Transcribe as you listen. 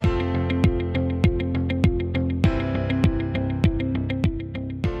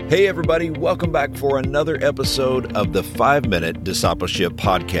Hey everybody, welcome back for another episode of the 5-Minute Discipleship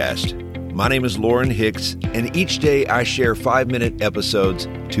Podcast. My name is Lauren Hicks, and each day I share 5-minute episodes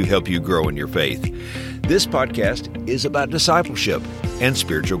to help you grow in your faith. This podcast is about discipleship and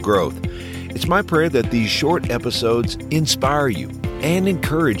spiritual growth. It's my prayer that these short episodes inspire you and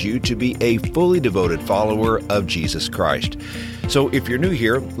encourage you to be a fully devoted follower of Jesus Christ. So if you're new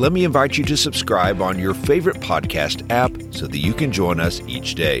here, let me invite you to subscribe on your favorite podcast app so that you can join us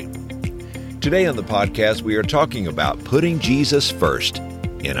each day. Today on the podcast, we are talking about putting Jesus first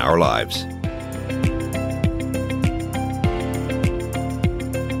in our lives.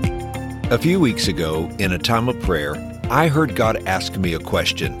 A few weeks ago, in a time of prayer, I heard God ask me a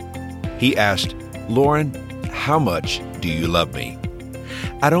question. He asked, "Lauren, how much do you love me?"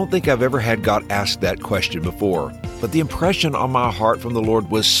 I don't think I've ever had God ask that question before, but the impression on my heart from the Lord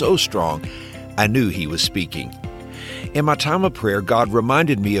was so strong, I knew He was speaking. In my time of prayer, God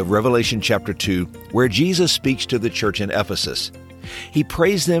reminded me of Revelation chapter 2, where Jesus speaks to the church in Ephesus. He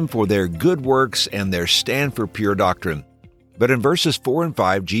praised them for their good works and their stand for pure doctrine. But in verses 4 and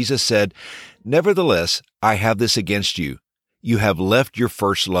 5, Jesus said, "Nevertheless, I have this against you. You have left your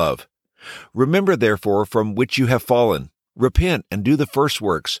first love. Remember, therefore, from which you have fallen. Repent and do the first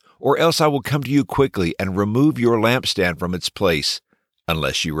works, or else I will come to you quickly and remove your lampstand from its place,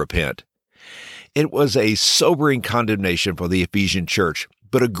 unless you repent." It was a sobering condemnation for the Ephesian church,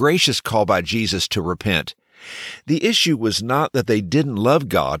 but a gracious call by Jesus to repent. The issue was not that they didn't love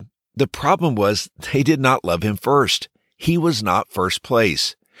God. The problem was they did not love Him first. He was not first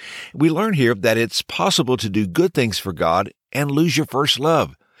place. We learn here that it's possible to do good things for God and lose your first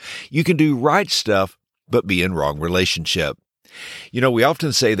love. You can do right stuff, but be in wrong relationship. We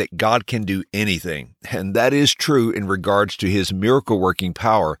often say that God can do anything, and that is true in regards to His miracle-working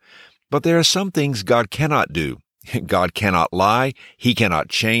power, but there are some things God cannot do. God cannot lie, He cannot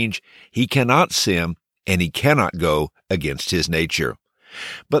change, He cannot sin, and He cannot go against His nature.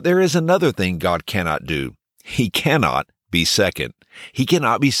 But there is another thing God cannot do. He cannot be second. He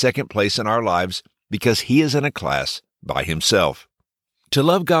cannot be second place in our lives because He is in a class by Himself. To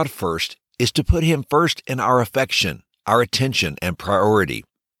love God first is to put Him first in our affection, our attention, and priority.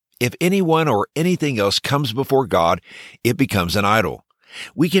 If anyone or anything else comes before God, it becomes an idol.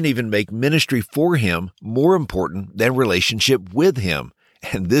 We can even make ministry for Him more important than relationship with Him,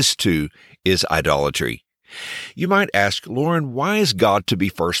 and this too is idolatry. You might ask, "Lauren, why is God to be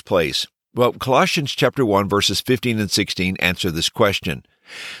first place?" Well, Colossians chapter 1, verses 15 and 16 answer this question.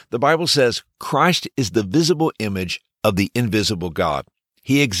 The Bible says, "Christ is the visible image of the invisible God.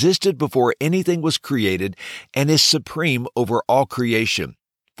 He existed before anything was created and is supreme over all creation.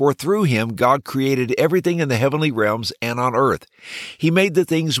 For through Him, God created everything in the heavenly realms and on earth. He made the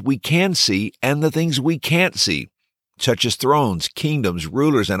things we can see and the things we can't see, such as thrones, kingdoms,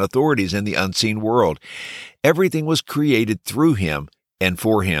 rulers, and authorities in the unseen world. Everything was created through Him and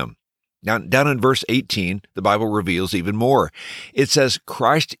for Him." Now, down in verse 18, the Bible reveals even more. It says,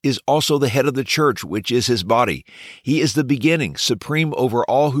 "Christ is also the head of the church, which is His body. He is the beginning, supreme over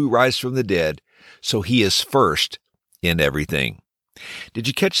all who rise from the dead, so He is first in everything." Did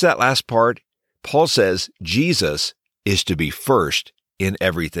you catch that last part? Paul says Jesus is to be first in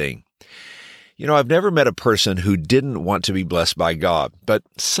everything. I've never met a person who didn't want to be blessed by God, but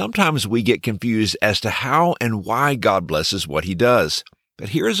sometimes we get confused as to how and why God blesses what He does. But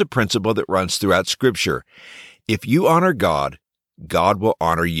here is a principle that runs throughout Scripture. If you honor God, God will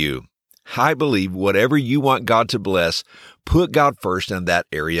honor you. I believe whatever you want God to bless, put God first in that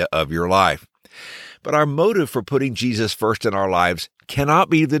area of your life. But our motive for putting Jesus first in our lives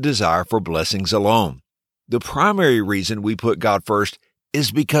cannot be the desire for blessings alone. The primary reason we put God first is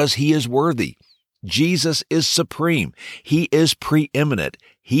because He is worthy. Jesus is supreme. He is preeminent.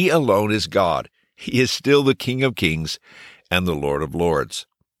 He alone is God. He is still the King of Kings and the Lord of Lords.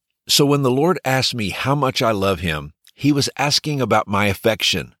 So when the Lord asked me how much I love Him, He was asking about my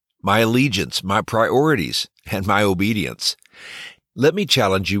affection, my allegiance, my priorities, and my obedience. Let me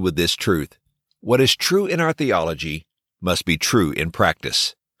challenge you with this truth. What is true in our theology must be true in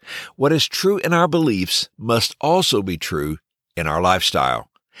practice. What is true in our beliefs must also be true in our lifestyle.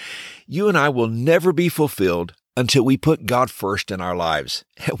 You and I will never be fulfilled until we put God first in our lives.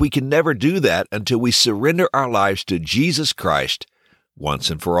 We can never do that until we surrender our lives to Jesus Christ once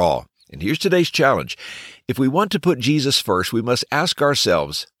and for all. And here's today's challenge. If we want to put Jesus first, we must ask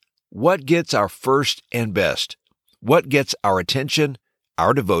ourselves, what gets our first and best? What gets our attention,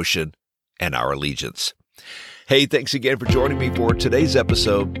 our devotion, and our allegiance? Hey, thanks again for joining me for today's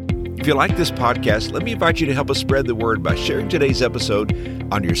episode. If you like this podcast, let me invite you to help us spread the word by sharing today's episode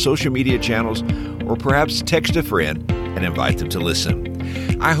on your social media channels, or perhaps text a friend and invite them to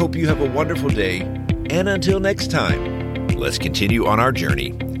listen. I hope you have a wonderful day, and until next time, let's continue on our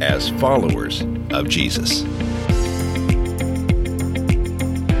journey as followers of Jesus.